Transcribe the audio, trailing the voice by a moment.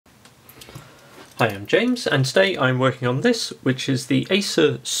Hi, I'm James, and today I'm working on this, which is the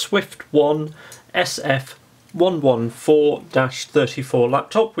Acer Swift 1 SF114-34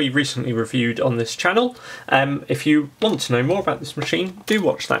 laptop we recently reviewed on this channel. If you want to know more about this machine, do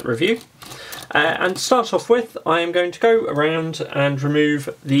watch that review. And to start off with, I am going to go around and remove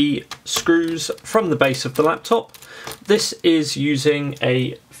the screws from the base of the laptop. This is using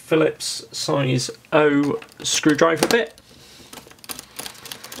a Phillips size O screwdriver bit.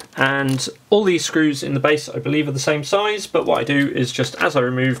 And all these screws in the base I believe are the same size, but what I do is just as I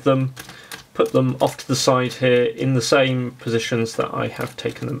remove them, put them off to the side here in the same positions that I have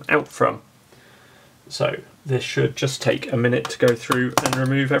taken them out from. So this should just take a minute to go through and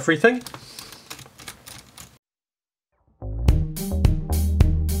remove everything.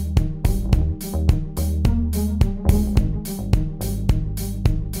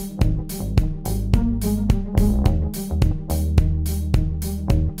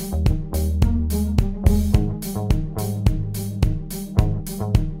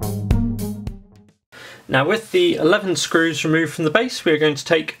 Now with the 11 screws removed from the base, we are going to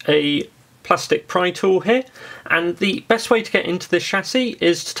take a plastic pry tool here, and the best way to get into this chassis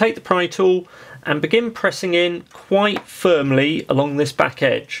is to take the pry tool and begin pressing in quite firmly along this back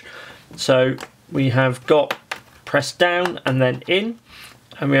edge. So we have got pressed down and then in,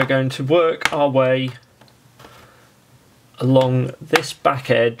 and we are going to work our way along this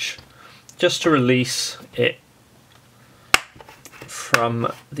back edge just to release it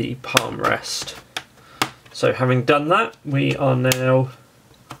from the palm rest. So having done that, we are now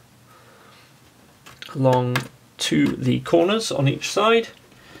along to the corners on each side,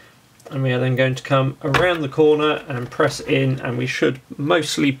 and we are then going to come around the corner and press in, and we should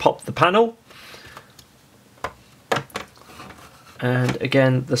mostly pop the panel. And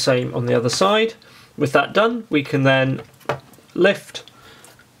again the same on the other side. With that done, we can then lift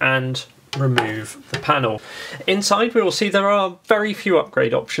and remove the panel. Inside we will see there are very few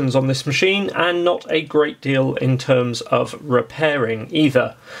upgrade options on this machine, and not a great deal in terms of repairing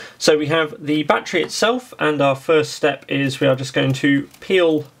either. So we have the battery itself, and our first step is we are just going to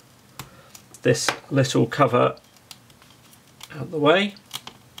peel this little cover out of the way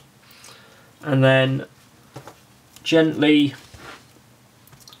and then gently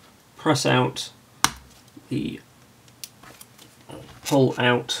press out pull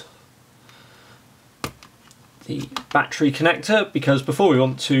out the battery connector, because before we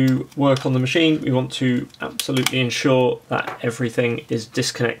want to work on the machine we want to absolutely ensure that everything is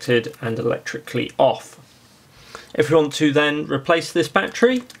disconnected and electrically off. If we want to then replace this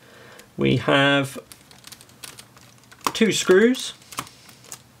battery, we have 2 screws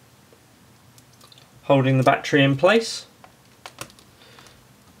holding the battery in place.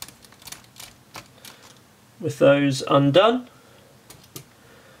 With those undone,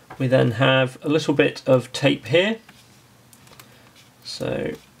 we then have a little bit of tape here,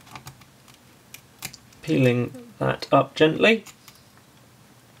 so peeling that up gently,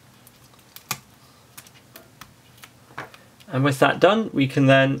 and with that done we can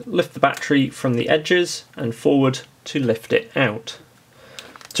then lift the battery from the edges and forward to lift it out.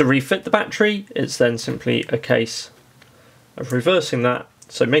 To refit the battery, it's then simply a case of reversing that,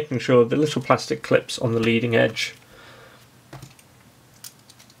 so making sure the little plastic clips on the leading edge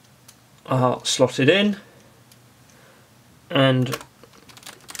are slotted in and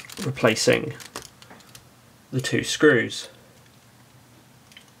replacing the 2 screws.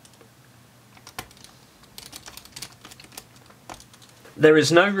 There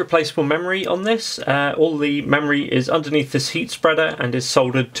is no replaceable memory on this. All the memory is underneath this heat spreader and is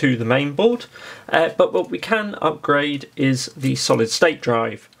soldered to the main board, but what we can upgrade is the solid state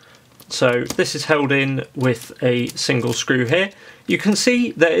drive. So this is held in with a single screw here. You can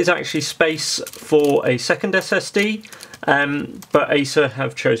see there is actually space for a second SSD, but Acer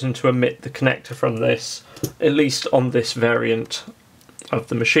have chosen to omit the connector from this, at least on this variant of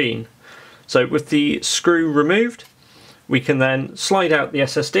the machine. So with the screw removed, we can then slide out the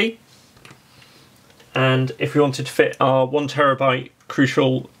SSD, and if we wanted to fit our 1TB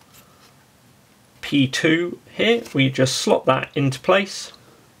Crucial P2 here, we just slot that into place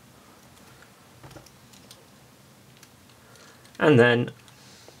and then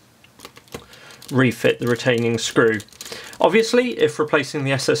refit the retaining screw. Obviously, if replacing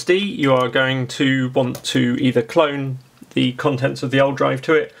the SSD, you are going to want to either clone the contents of the old drive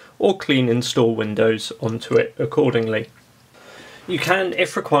to it or clean install Windows onto it accordingly. You can,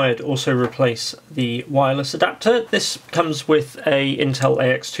 if required, also replace the wireless adapter. This comes with a Intel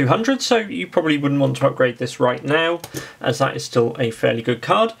AX200, so you probably wouldn't want to upgrade this right now, as that is still a fairly good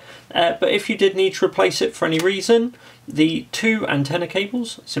card. But if you did need to replace it for any reason, the two antenna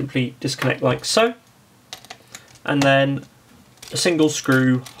cables simply disconnect like so, and then a single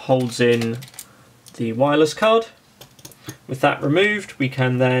screw holds in the wireless card. With that removed, we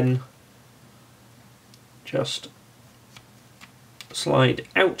can then just slide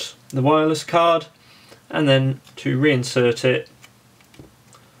out the wireless card, and then to reinsert it,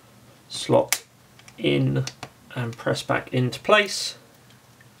 slot in and press back into place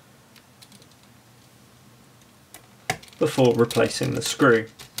before replacing the screw.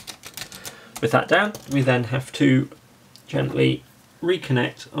 With that down, we then have to gently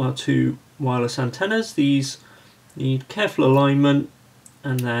reconnect our two wireless antennas. These need careful alignment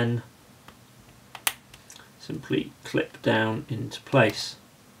and then simply clip down into place.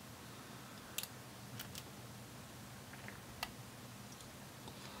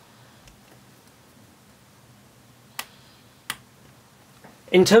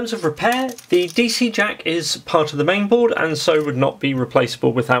 In terms of repair, the DC jack is part of the main board and so would not be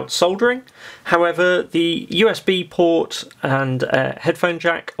replaceable without soldering. However, the USB port and headphone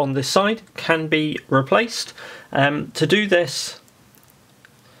jack on this side can be replaced. To do this,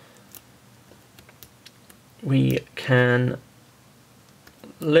 we can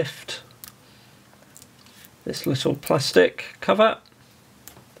lift this little plastic cover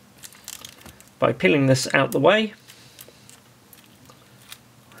by peeling this out the way.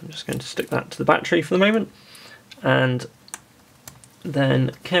 I'm just going to stick that to the battery for the moment, and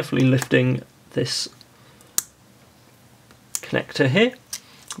then carefully lifting this connector here,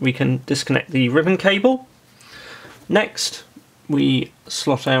 we can disconnect the ribbon cable. Next, we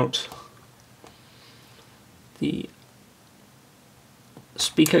slot out the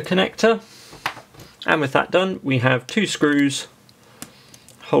speaker connector, and with that done, we have two screws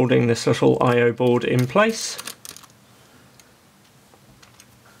holding this little I/O board in place.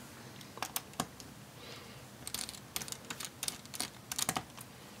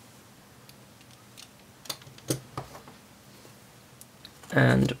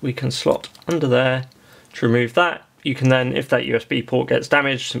 And we can slot under there to remove that. You can then, if that USB port gets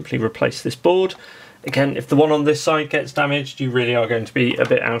damaged, simply replace this board. Again, if the one on this side gets damaged, you really are going to be a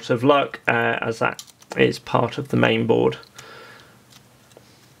bit out of luck, as that is part of the main board.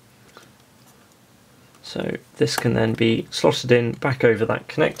 So this can then be slotted in back over that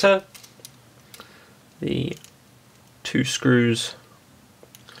connector. The two screws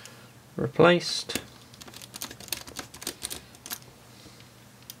replaced.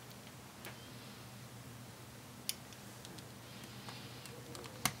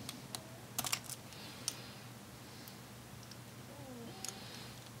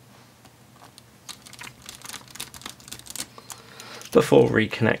 Before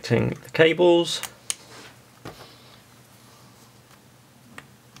reconnecting the cables.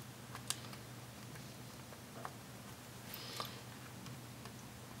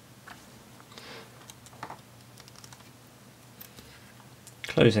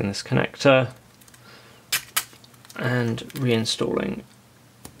 Closing this connector and reinstalling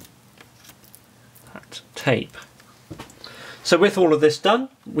that tape. So with all of this done,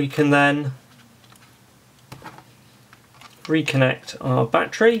 we can then reconnect our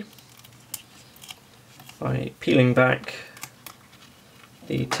battery by peeling back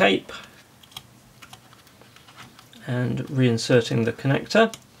the tape and reinserting the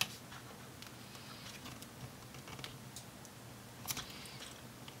connector.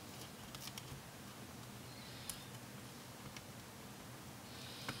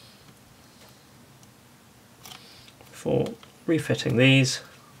 Before refitting these.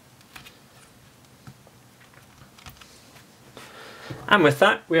 And with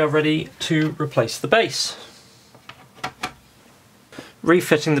that, we are ready to replace the base.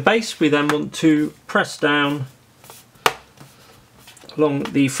 Refitting the base, we then want to press down along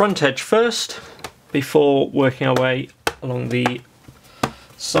the front edge first, before working our way along the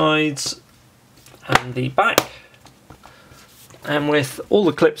sides and the back. And with all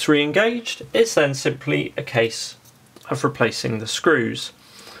the clips re-engaged, it's then simply a case of replacing the screws.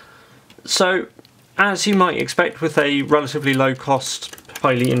 So, as you might expect with a relatively low cost,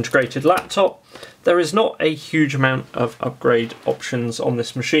 highly integrated laptop, there is not a huge amount of upgrade options on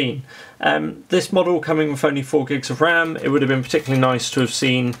this machine. This model coming with only 4 gigs of RAM, it would have been particularly nice to have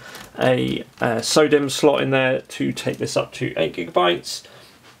seen a SODIMM slot in there to take this up to 8 gigabytes,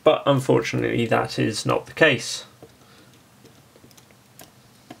 but unfortunately that is not the case.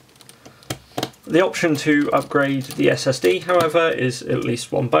 The option to upgrade the SSD, however, is at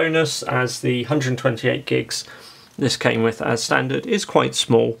least one bonus, as the 128 gigs this came with as standard is quite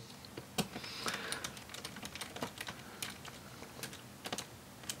small.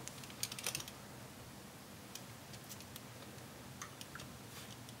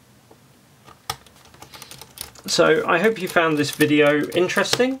 So I hope you found this video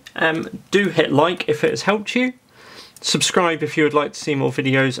interesting. Do hit like if it has helped you. Subscribe if you would like to see more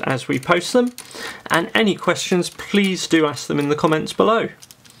videos as we post them. And any questions, please do ask them in the comments below.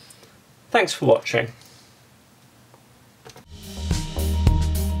 Thanks for watching.